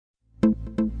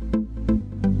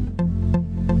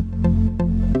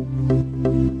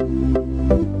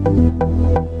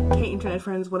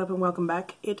friends, what up and welcome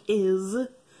back. It is,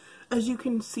 as you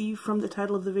can see from the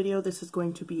title of the video, this is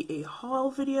going to be a haul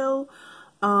video.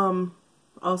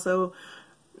 Also,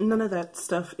 none of that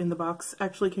stuff in the box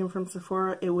actually came from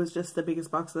Sephora. It was just the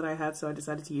biggest box that I had, so I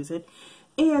decided to use it.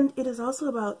 And it is also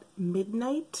about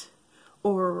midnight,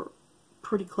 or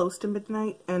pretty close to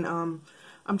midnight, and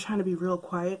I'm trying to be real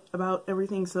quiet about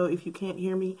everything, so if you can't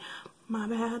hear me, my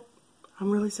bad. I'm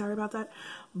really sorry about that.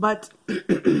 But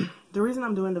the reason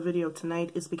I'm doing the video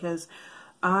tonight is because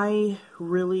I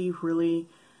really,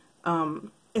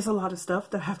 it's a lot of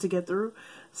stuff that I have to get through.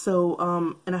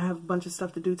 So, and I have a bunch of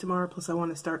stuff to do tomorrow, plus I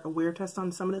want to start a wear test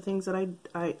on some of the things that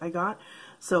I got.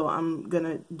 So I'm going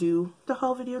to do the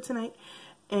haul video tonight,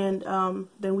 and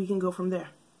then we can go from there.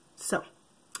 So,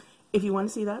 if you want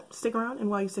to see that, stick around, and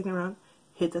while you're sticking around,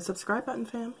 hit the subscribe button,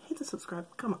 fam. Hit the subscribe.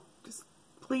 Come on. Just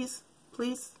please.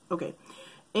 Please? Okay.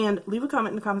 And leave a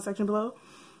comment in the comment section below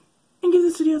and give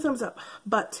this video a thumbs up.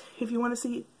 But if you want to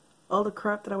see all the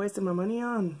crap that I wasted my money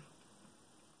on,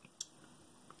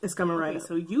 it's coming right up.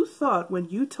 So you thought when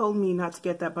you told me not to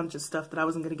get that bunch of stuff that I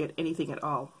wasn't going to get anything at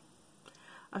all.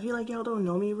 I feel like y'all don't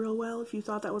know me real well if you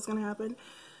thought that was going to happen.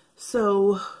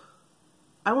 So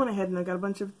I went ahead and I got a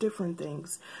bunch of different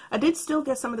things. I did still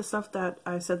get some of the stuff that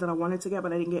I said that I wanted to get,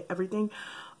 but I didn't get everything.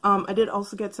 I did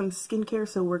also get some skincare,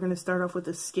 so we're going to start off with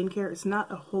the skincare. It's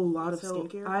not a whole lot of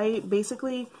skincare. I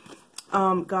basically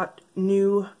got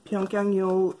new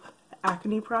Pyongyang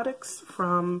acne products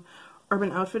from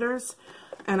Urban Outfitters,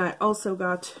 and I also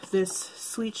got this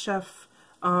Sweet Chef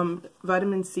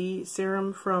vitamin C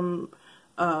serum from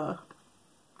Urban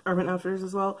Outfitters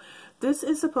as well. This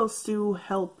is supposed to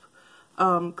help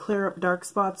clear up dark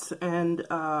spots and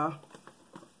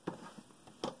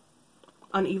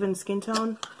uneven skin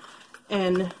tone,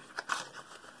 and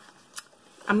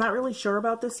I'm not really sure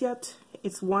about this yet.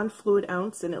 It's 1 fluid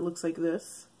ounce and it looks like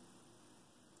this,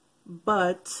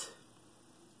 but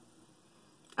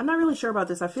I'm not really sure about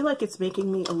this. I feel like it's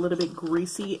making me a little bit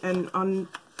greasy, and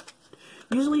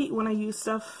usually when I use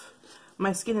stuff,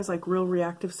 my skin is like real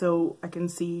reactive, so I can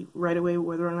see right away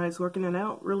whether or not it's working, and I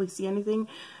don't really see anything,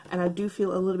 and I do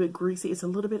feel a little bit greasy. It's a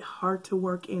little bit hard to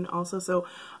work in also, so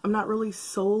I'm not really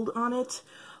sold on it,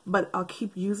 but I'll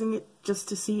keep using it just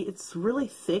to see. It's really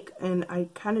thick, and I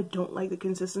kind of don't like the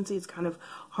consistency. It's kind of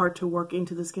hard to work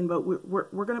into the skin, but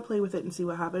we're going to play with it and see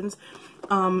what happens.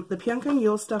 The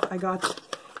Pyongyang stuff, I got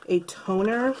a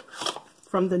toner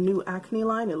from the new acne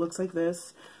line. It looks like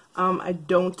this. I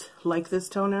don't like this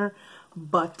toner,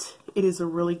 but it is a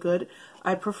really good.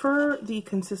 I prefer the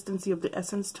consistency of the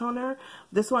Essence toner.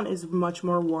 This one is much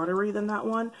more watery than that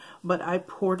one, but I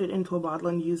poured it into a bottle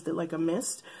and used it like a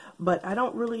mist. But I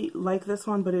don't really like this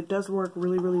one, but it does work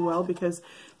really well because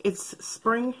it's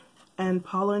spring and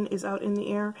pollen is out in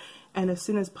the air, and as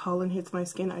soon as pollen hits my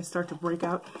skin, I start to break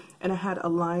out, and I had a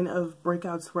line of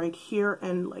breakouts right here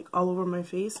and like all over my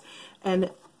face,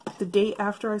 and the day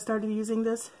after I started using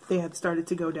this, they had started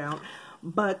to go down.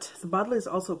 But the bottle is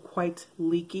also quite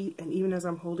leaky, and even as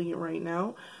I'm holding it right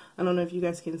now, I don't know if you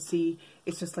guys can see,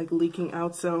 it's just like leaking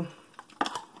out, so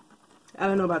I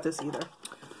don't know about this either.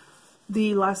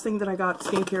 The last thing that I got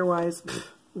skincare wise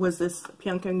was this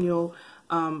Pyongyang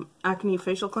acne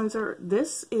facial cleanser.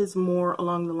 This is more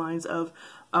along the lines of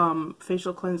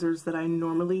facial cleansers that I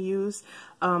normally use.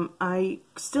 I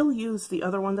still use the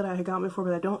other one that I had got before,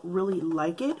 but I don't really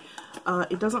like it.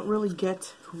 It doesn't really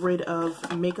get rid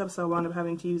of makeup, so I wound up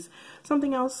having to use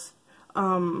something else.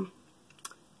 And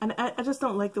I just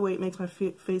don't like the way it makes my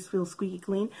face feel squeaky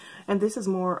clean. And this is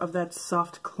more of that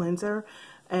soft cleanser.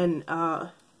 And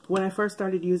when I first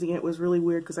started using it, it was really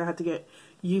weird because I had to get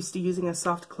used to using a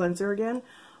soft cleanser again.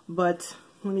 But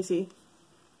let me see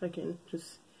if I can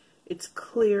just... It's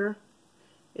clear.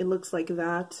 It looks like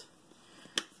that.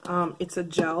 It's a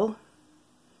gel.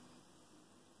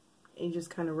 And you just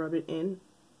kind of rub it in.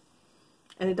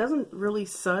 And it doesn't really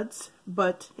suds,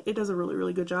 but it does a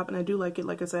really good job. And I do like it.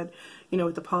 Like I said, you know,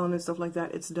 with the pollen and stuff like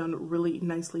that, it's done really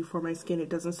nicely for my skin. It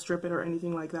doesn't strip it or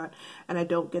anything like that. And I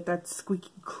don't get that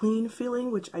squeaky clean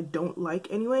feeling, which I don't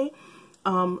like anyway.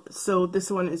 So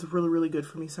this one is really good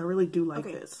for me. So I really do like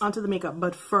this. Onto the makeup.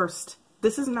 But first,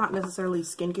 this is not necessarily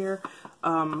skincare,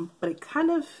 but it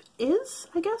kind of is,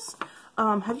 I guess.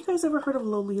 Have you guys ever heard of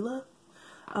Lolila?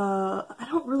 I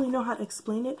don't really know how to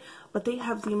explain it, but they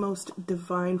have the most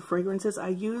divine fragrances. I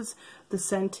use the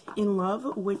scent In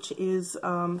Love, which is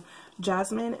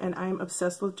jasmine, and I'm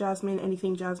obsessed with jasmine.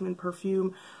 Anything jasmine,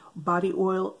 perfume, body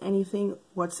oil, anything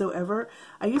whatsoever.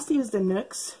 I used to use the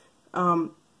NYX,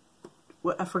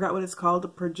 I forgot what it's called,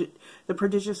 the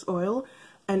Prodigious Oil,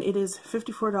 and it is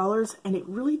 $54, and it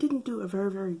really didn't do a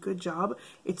very good job.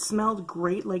 It smelled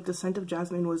great, like the scent of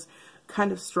jasmine was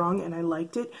kind of strong and I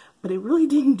liked it, but it really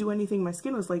didn't do anything. My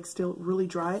skin was like still really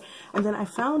dry. And then I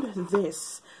found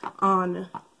this on,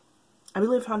 I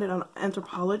believe I found it on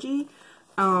Anthropologie.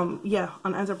 Yeah,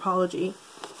 on Anthropologie.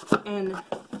 And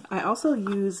I also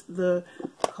use the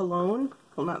cologne,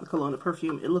 well, not the cologne, the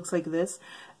perfume. It looks like this,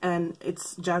 and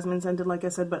it's jasmine scented, like I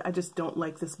said, but I just don't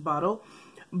like this bottle.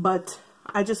 But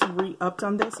I just re-upped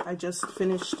on this. I just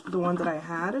finished the one that I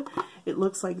had. It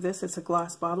looks like this. It's a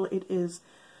glass bottle. It is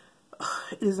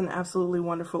an absolutely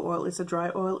wonderful oil. It's a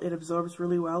dry oil. It absorbs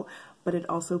really well, but it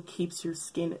also keeps your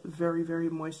skin very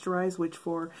moisturized, which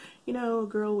for, you know, a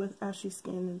girl with ashy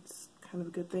skin, it's kind of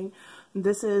a good thing.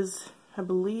 This is, I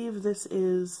believe this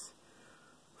is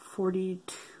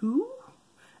 42,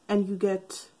 and you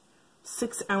get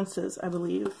 6 ounces, I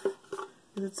believe.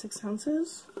 Is it 6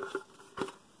 ounces?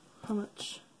 How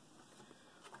much?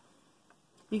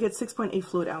 You get 6.8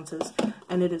 fluid ounces,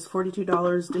 and it is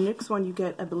 $42. The next one you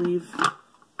get, I believe,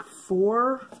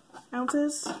 4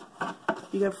 ounces.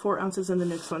 You get 4 ounces in the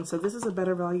next one, so this is a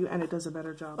better value, and it does a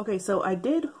better job. Okay, so I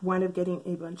did wind up getting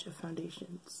a bunch of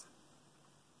foundations.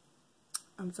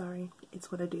 I'm sorry,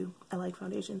 it's what I do. I like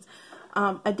foundations.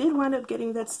 I did wind up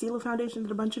getting that Stila foundation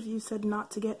that a bunch of you said not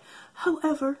to get.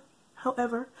 However,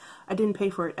 I didn't pay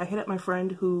for it. I hit up my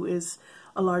friend who is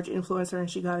a large influencer, and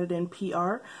she got it in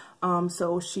PR.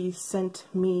 So she sent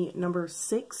me number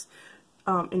 6.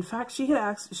 In fact, she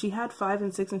had 5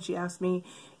 and 6, and she asked me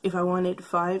if I wanted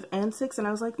 5 and 6, and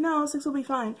I was like, no, 6 will be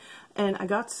fine. And I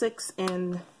got 6,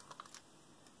 and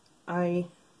I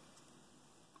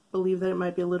believe that it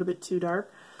might be a little bit too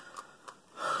dark,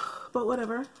 but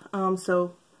whatever.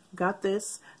 So got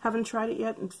this. Haven't tried it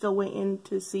yet. I'm still waiting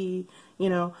to see, you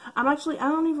know, I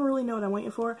don't even really know what I'm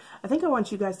waiting for. I think I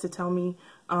want you guys to tell me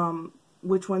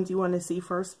which ones you want to see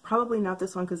first. Probably not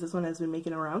this one, because this one has been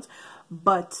making rounds,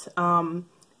 but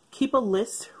keep a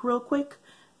list real quick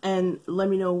and let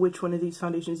me know which one of these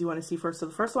foundations you want to see first. So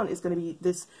the first one is going to be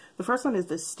this. The first one is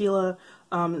the Stila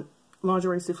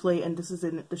Lingerie Soufflé, and this is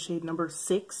in the shade number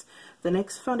 6. The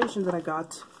next foundation that I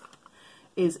got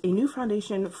is a new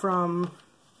foundation from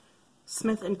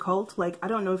Smith & Cult. Like, I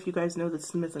don't know if you guys know that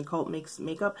Smith & Cult makes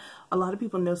makeup. A lot of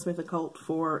people know Smith & Cult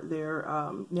for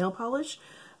their nail polish,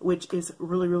 which is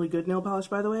really good nail polish,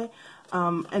 by the way.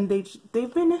 And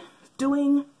they've been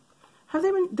doing,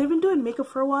 they've been doing makeup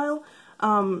for a while.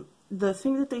 The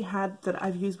thing that they had that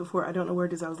I've used before, I don't know where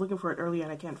it is. I was looking for it earlier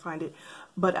and I can't find it.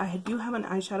 But I do have an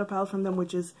eyeshadow palette from them,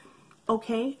 which is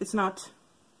okay. It's not,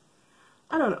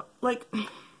 I don't know, like,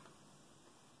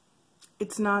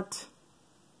 it's not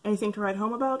anything to write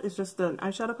home about. It's just an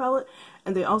eyeshadow palette.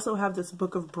 And they also have this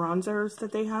book of bronzers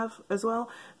that they have as well,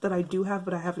 that I do have,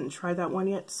 but I haven't tried that one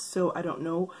yet, so I don't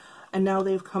know. And now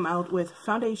they've come out with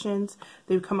foundations.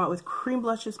 They've come out with cream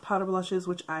blushes, powder blushes,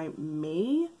 which I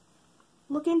may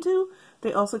look into.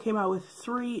 They also came out with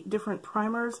 3 different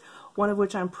primers, one of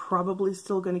which I'm probably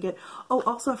still going to get. Oh,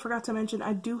 also I forgot to mention,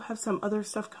 I do have some other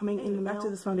stuff coming in the mail. Back to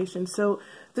this foundation. So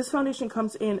this foundation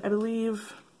comes in, I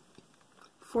believe,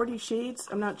 40 shades.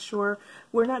 I'm not sure.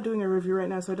 We're not doing a review right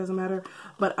now, so it doesn't matter.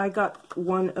 But I got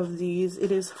one of these.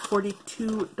 It is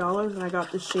 $42, and I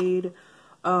got the shade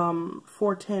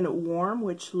 410 Warm,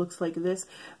 which looks like this.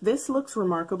 This looks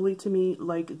remarkably to me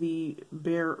like the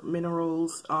Bare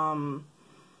Minerals,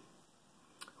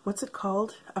 what's it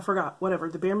called? I forgot. Whatever.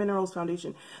 The Bare Minerals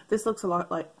foundation. This looks a lot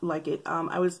like it.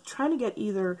 I was trying to get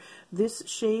either this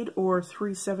shade or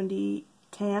 370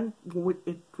 Tan,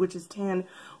 which is tan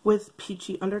with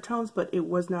peachy undertones, but it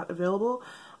was not available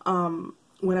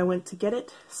when I went to get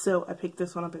it. So I picked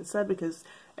this one up instead, because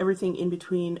everything in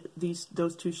between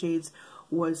those 2 shades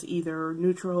was either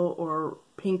neutral or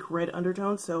pink red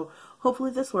undertones. So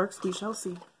hopefully this works. We shall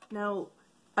see. Now,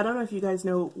 I don't know if you guys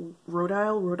know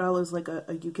Rodile. Rodile is like a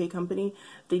UK company.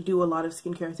 They do a lot of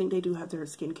skincare. I think they do have their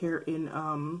skincare in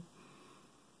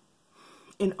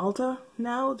Ulta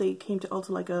now. They came to Ulta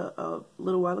like a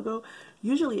little while ago.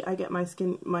 Usually I get my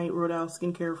Rodile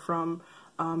skincare from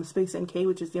Space NK,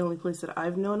 which is the only place that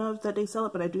I've known of that they sell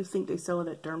it, but I do think they sell it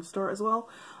at Derm Store as well.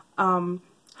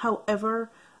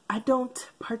 However, I don't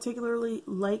particularly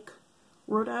like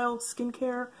Rodile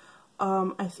skincare.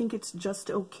 I think it's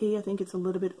just okay. I think it's a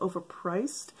little bit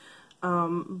overpriced,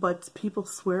 but people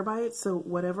swear by it, so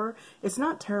whatever. It's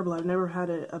not terrible. I've never had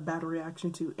a bad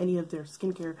reaction to any of their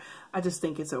skincare. I just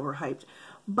think it's overhyped.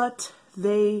 But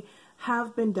they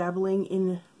have been dabbling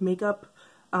in makeup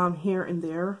here and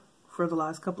there for the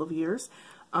last couple of years,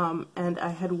 and I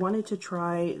had wanted to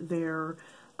try their,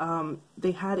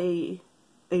 they had a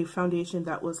foundation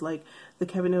that was like the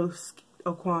Kevin O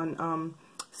Auquan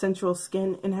Sensual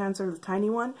Skin Enhancer, the tiny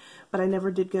one, but I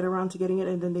never did get around to getting it.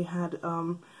 And then they had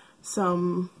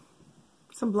some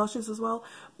blushes as well,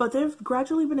 but they've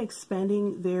gradually been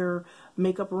expanding their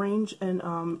makeup range, and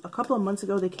a couple of months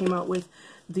ago they came out with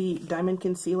the Diamond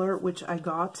Concealer, which I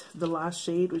got the last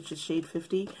shade, which is shade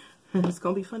 50. It's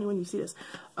gonna be funny when you see this.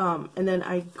 And then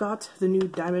I got the new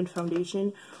Diamond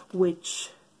Foundation,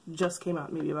 which just came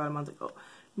out maybe about a month ago.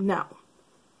 Now,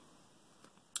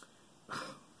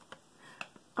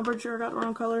 I'm pretty sure I got the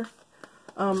wrong color.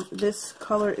 This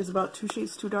color is about 2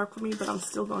 shades too dark for me, but I'm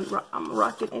still going to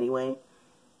rock it anyway.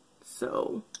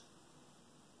 So,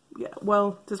 yeah,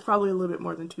 well, there's probably a little bit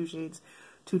more than 2 shades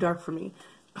too dark for me.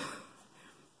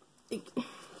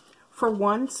 For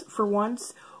once,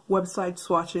 website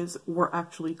swatches were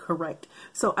actually correct.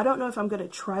 So I don't know if I'm going to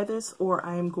try this or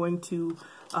I am going to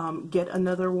get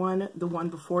another one, the one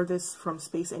before this from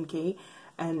Space NK,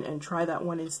 and try that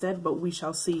one instead, but we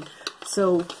shall see.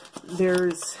 So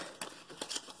there's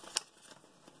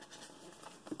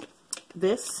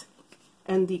this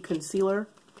and the concealer.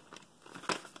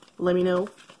 Let me know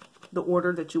the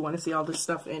order that you want to see all this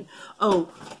stuff in. Oh,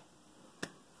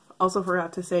 also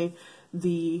forgot to say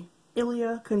the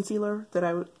Ilia concealer that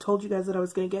I told you guys that I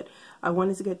was going to get. I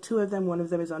wanted to get 2 of them. One of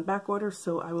them is on back order,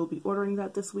 so I will be ordering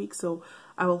that this week. So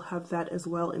I will have that as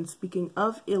well. And speaking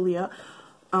of Ilia,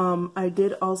 I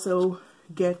did also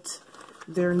get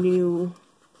their new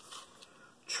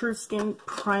True Skin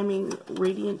Priming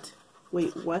Radiant.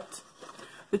 Wait, what?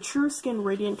 The True Skin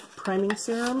Radiant Priming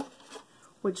Serum,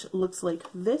 which looks like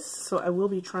this. So I will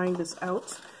be trying this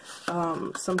out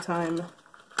sometime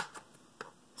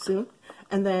soon.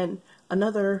 And then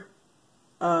another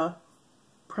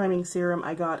priming serum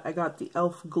I got the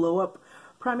e.l.f. Glow Up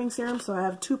priming serum. So I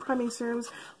have 2 priming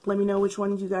serums. Let me know which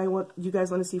one you guys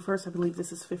want to see first. I believe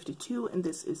this is 52 and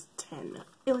this is 10.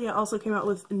 Ilia also came out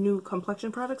with new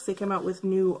complexion products. They came out with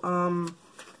new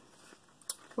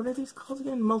what are these called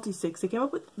again? Multi-sticks. They came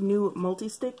up with new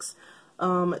multi-sticks.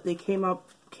 They came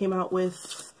out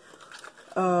with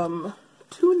 2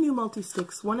 new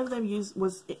multi-sticks. One of them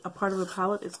was a part of a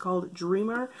palette. It's called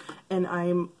Dreamer, and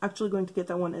I'm actually going to get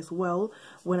that one as well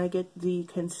when I get the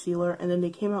concealer. And then they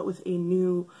came out with a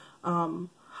new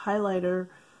highlighter,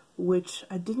 which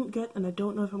I didn't get, and I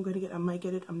don't know if I'm going to get. I might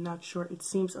get it. I'm not sure. It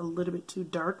seems a little bit too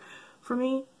dark for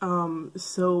me,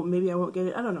 so maybe I won't get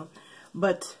it. I don't know.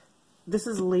 But this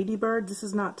is Ladybird. This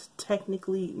is not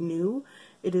technically new.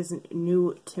 It is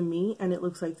new to me, and it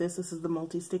looks like this. This is the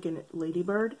multi-stick in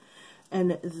Ladybird.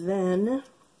 And then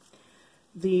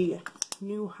the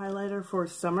new highlighter for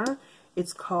summer,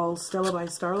 it's called Stella by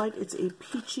Starlight. It's a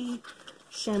peachy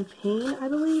champagne, I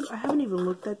believe. I haven't even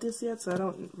looked at this yet, so I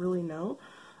don't really know.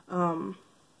 And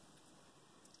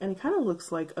it kind of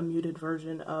looks like a muted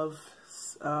version of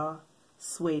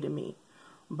Sway to me,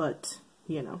 but,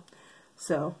 you know.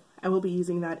 So I will be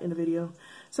using that in a video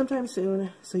sometime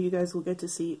soon, so you guys will get to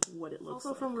see what it looks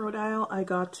like. Also from Rhode Isle, I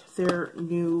got their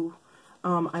new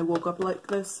I Woke Up Like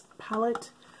This palette.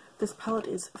 This palette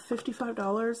is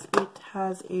 $55. It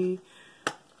has a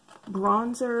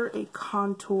bronzer, a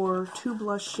contour, 2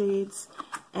 blush shades,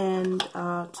 and 2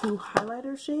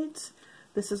 highlighter shades.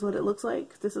 This is what it looks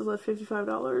like. This is what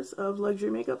 $55 of luxury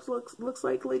makeup looks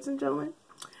like, ladies and gentlemen.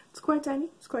 It's quite tiny.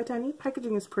 It's quite tiny.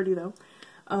 Packaging is pretty though.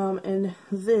 And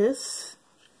this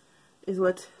is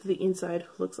what the inside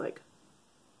looks like.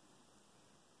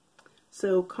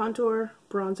 So contour,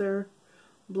 bronzer,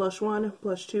 blush 1,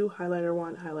 blush 2, highlighter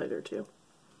 1, highlighter 2.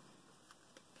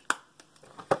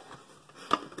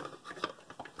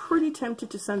 Pretty tempted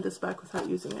to send this back without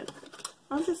using it.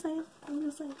 I'm just saying. I'm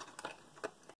just saying.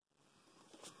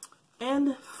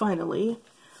 And finally,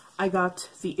 I got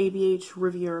the ABH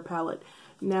Riviera palette.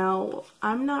 Now,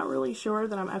 I'm not really sure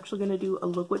that I'm actually going to do a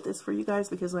look with this for you guys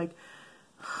because, like,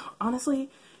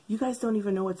 honestly, you guys don't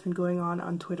even know what's been going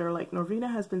on Twitter. Like,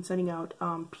 Norvina has been sending out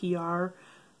PR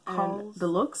calls. And the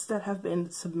looks that have been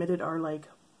submitted are, like,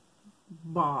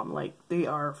 bomb. Like, they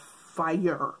are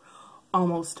fire.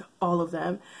 Almost all of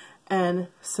them. And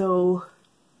so,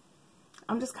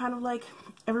 I'm just kind of like,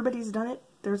 everybody's done it.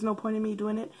 There's no point in me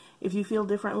doing it. If you feel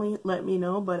differently, let me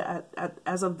know. But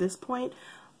as of this point,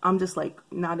 I'm just like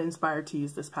not inspired to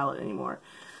use this palette anymore.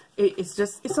 It's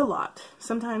a lot.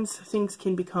 Sometimes things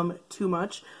can become too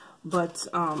much, but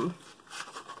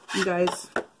you guys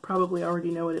probably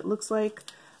already know what it looks like.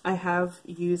 I have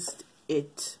used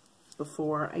it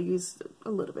before. I used a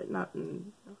little bit,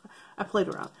 I played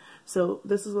around. So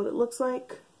this is what it looks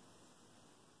like.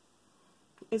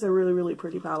 It's a really, really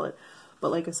pretty palette. But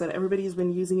like I said, everybody's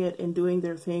been using it and doing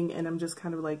their thing, and I'm just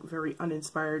kind of like very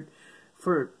uninspired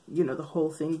for, you know, the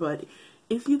whole thing. But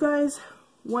if you guys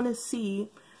want to see,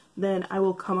 then I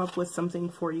will come up with something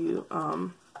for you.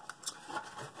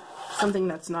 Something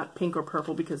that's not pink or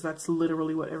purple, because that's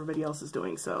literally what everybody else is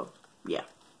doing. So, yeah.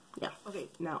 Yeah. Okay,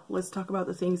 now let's talk about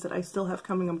the things that I still have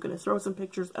coming. I'm going to throw some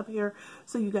pictures up here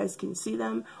so you guys can see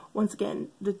them. Once again,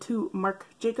 the two Marc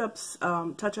Jacobs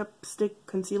touch-up stick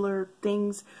concealer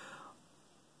things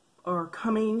are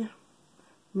coming.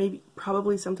 Maybe,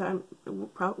 probably sometime.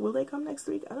 Will they come next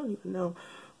week? I don't even know.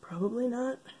 Probably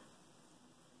not.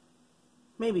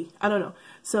 Maybe. I don't know.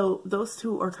 So those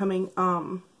two are coming.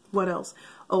 What else?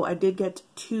 Oh, I did get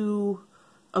 2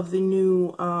 of the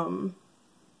new,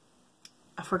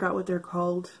 I forgot what they're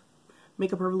called,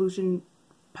 Makeup Revolution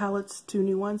palettes, 2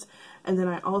 new ones. And then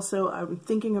I'm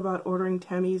thinking about ordering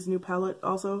Tammy's new palette,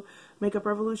 also Makeup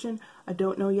Revolution. I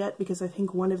don't know yet, because I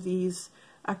think one of these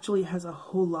actually has a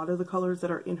whole lot of the colors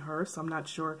that are in her, so I'm not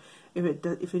sure if it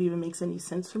even makes any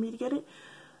sense for me to get it.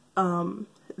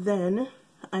 Then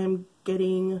I'm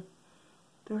getting,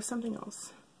 there was something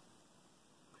else.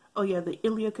 Oh yeah, the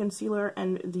Ilia concealer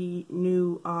and the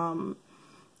new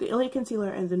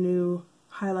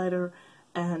highlighter,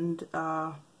 and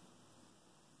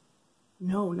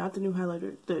no, not the new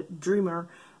highlighter, the Dreamer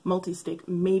multi-stick,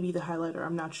 maybe the highlighter,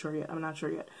 I'm not sure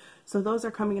yet. So those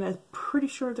are coming, and I'm pretty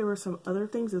sure there were some other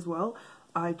things as well.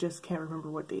 I just can't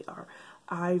remember what they are.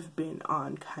 I've been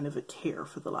on kind of a tear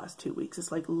for the last 2 weeks.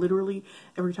 It's like literally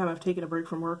every time I've taken a break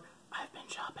from work, I've been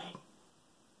shopping.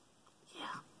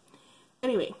 Yeah.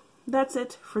 Anyway, that's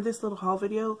it for this little haul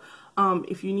video.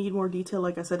 If you need more detail,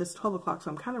 like I said, it's 12 o'clock,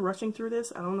 so I'm kind of rushing through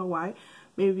this. I don't know why.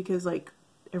 Maybe because, like,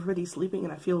 everybody's sleeping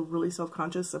and I feel really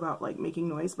self-conscious about, like, making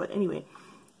noise. But anyway,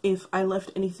 if I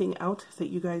left anything out that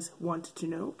you guys wanted to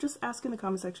know, just ask in the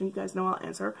comment section. You guys know I'll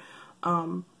answer.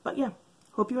 But yeah,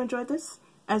 hope you enjoyed this.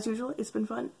 As usual, it's been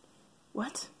fun.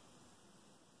 What?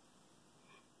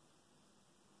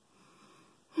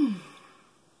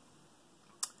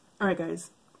 Alright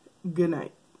guys, good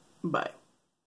night. Bye.